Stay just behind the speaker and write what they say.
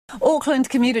Auckland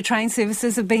commuter train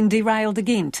services have been derailed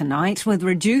again tonight with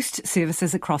reduced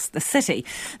services across the city.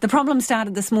 The problem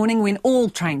started this morning when all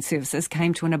train services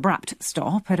came to an abrupt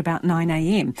stop at about 9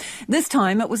 a.m. This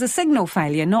time it was a signal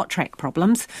failure, not track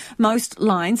problems. Most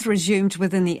lines resumed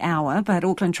within the hour, but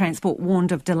Auckland Transport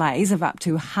warned of delays of up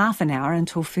to half an hour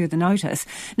until further notice.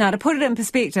 Now, to put it in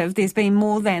perspective, there's been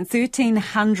more than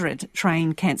 1,300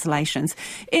 train cancellations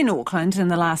in Auckland in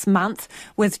the last month,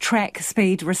 with track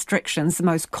speed restrictions the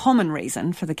most common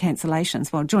reason for the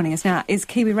cancellations. Well, joining us now is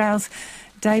Kiwi Rail's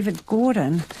David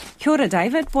Gordon. Kia ora,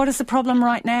 David. What is the problem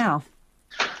right now?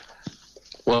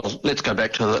 Well, let's go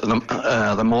back to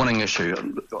the morning issue.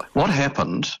 What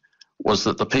happened was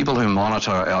that the people who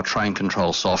monitor our train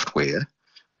control software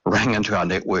rang into our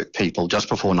network people just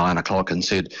before 9 o'clock and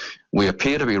said,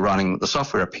 the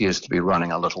software appears to be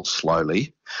running a little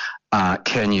slowly.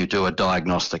 Can you do a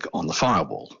diagnostic on the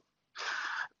firewall?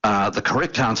 The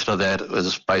correct answer to that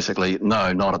is basically,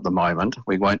 no, not at the moment.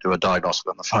 We won't do a diagnostic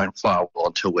on the firewall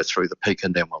until we're through the peak,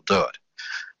 and then we'll do it.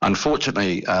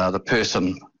 Unfortunately, the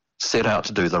person set out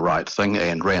to do the right thing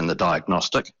and ran the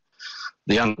diagnostic.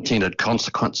 The unintended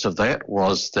consequence of that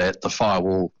was that the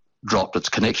firewall dropped its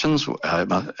connections,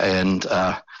 and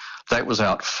that was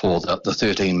out for the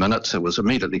 13 minutes. It was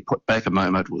immediately put back the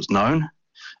moment it was known.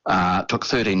 It took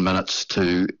 13 minutes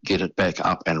to get it back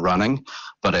up and running,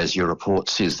 but as your report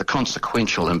says, the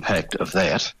consequential impact of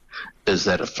that is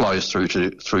that it flows through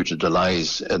to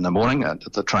delays in the morning.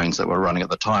 The trains that were running at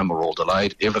the time were all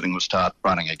delayed. Everything will start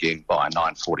running again by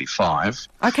 9:45.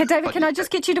 Okay, David, can I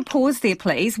just get you to pause there,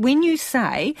 please? When you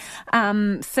say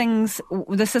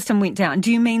the system went down,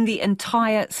 do you mean the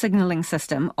entire signalling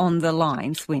system on the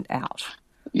lines went out?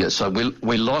 Yeah, so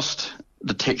we lost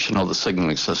detection of the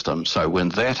signalling system. So when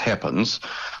that happens,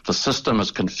 the system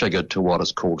is configured to what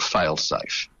is called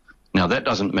fail-safe. Now, that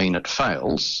doesn't mean it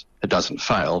fails. It doesn't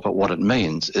fail, but what it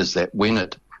means is that when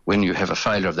you have a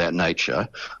failure of that nature,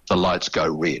 the lights go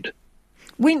red.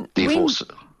 So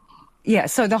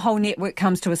the whole network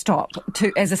comes to a stop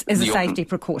as a safety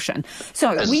precaution.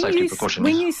 So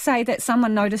when you say that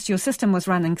someone noticed your system was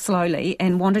running slowly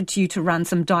and wanted you to run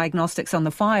some diagnostics on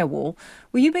the firewall,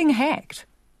 were you being hacked?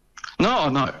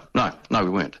 No, we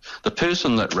weren't. The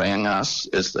person that rang us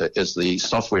is the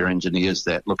software engineers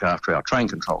that look after our train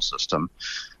control system.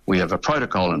 We have a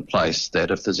protocol in place that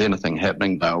if there's anything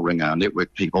happening, they'll ring our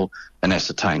network people and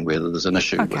ascertain whether there's an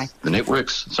issue with the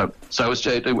networks. So it was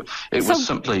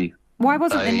simply. Why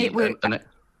wasn't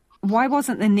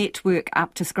the network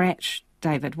up to scratch,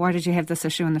 David? Why did you have this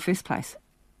issue in the first place?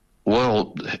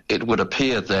 Well, it would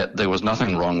appear that there was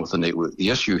nothing wrong with the network. The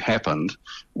issue happened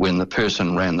when the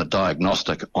person ran the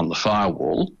diagnostic on the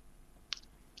firewall,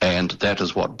 and that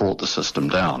is what brought the system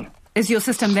down. Is your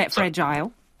system that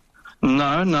fragile?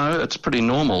 No, it's pretty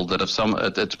normal that if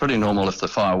the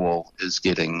firewall is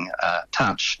getting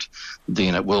touched,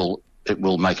 then it will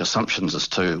make assumptions as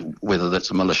to whether that's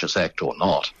a malicious act or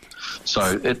not.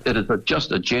 So it is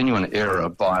just a genuine error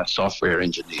by a software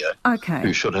engineer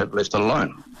who should have left it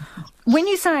alone. When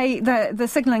you say the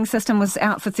signalling system was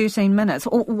out for 13 minutes,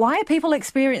 why are people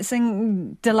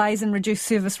experiencing delays and reduced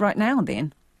service right now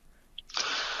then?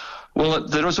 Well,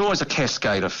 there is always a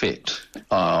cascade effect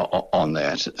on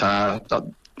that.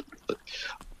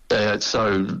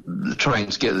 So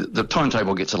the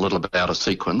timetable gets a little bit out of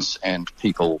sequence, and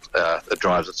people, the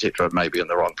drivers, etc., may be in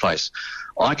the wrong place.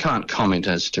 I can't comment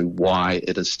as to why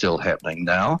it is still happening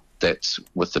now. That's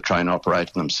with the train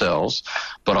operator themselves.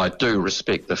 But I do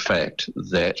respect the fact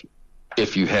that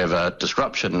if you have a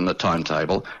disruption in the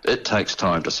timetable, it takes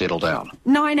time to settle down.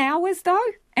 9 hours, though?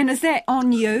 And is that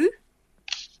on you?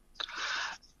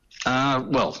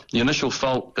 Well, the initial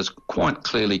fault is quite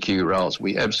clearly Kiwi Rail's.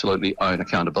 We absolutely own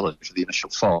accountability for the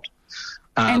initial fault.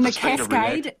 And the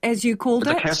cascade, as you called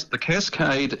it? The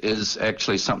cascade is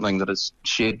actually something that is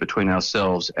shared between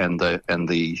ourselves and the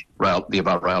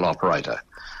above rail operator.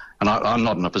 And I'm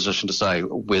not in a position to say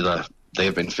whether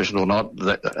they're beneficial or not.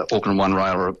 Auckland One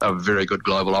Rail are a very good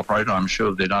global operator. I'm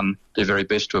sure they've done their very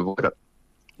best to avoid it.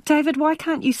 David, why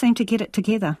can't you seem to get it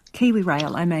together? Kiwi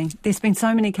Rail, I mean. There's been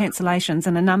so many cancellations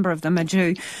and a number of them are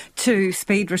due to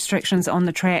speed restrictions on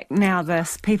the track. Now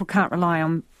people can't rely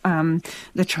on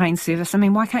the train service. I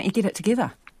mean, why can't you get it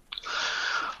together?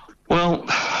 Well,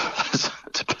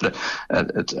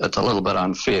 it's a little bit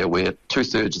unfair. We're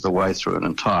 2/3 of the way through an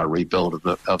entire rebuild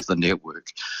of the network.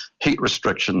 Heat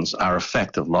restrictions are a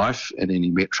fact of life in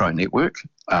any metro network.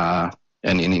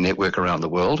 And any network around the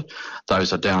world.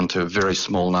 Those are down to a very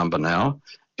small number now,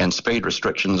 and speed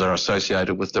restrictions are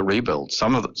associated with the rebuild.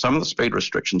 Some of the speed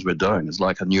restrictions we're doing is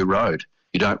like a new road.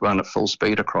 You don't run at full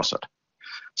speed across it.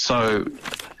 So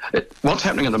what's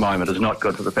happening at the moment is not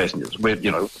good for the passengers. We've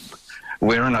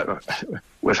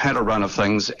had a run of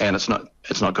things, and it's not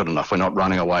good enough. We're not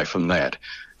running away from that.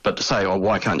 But to say,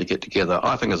 why can't you get together,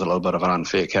 I think is a little bit of an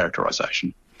unfair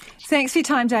characterisation. Thanks for your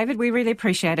time, David. We really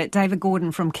appreciate it. David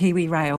Gordon from Kiwi Rail.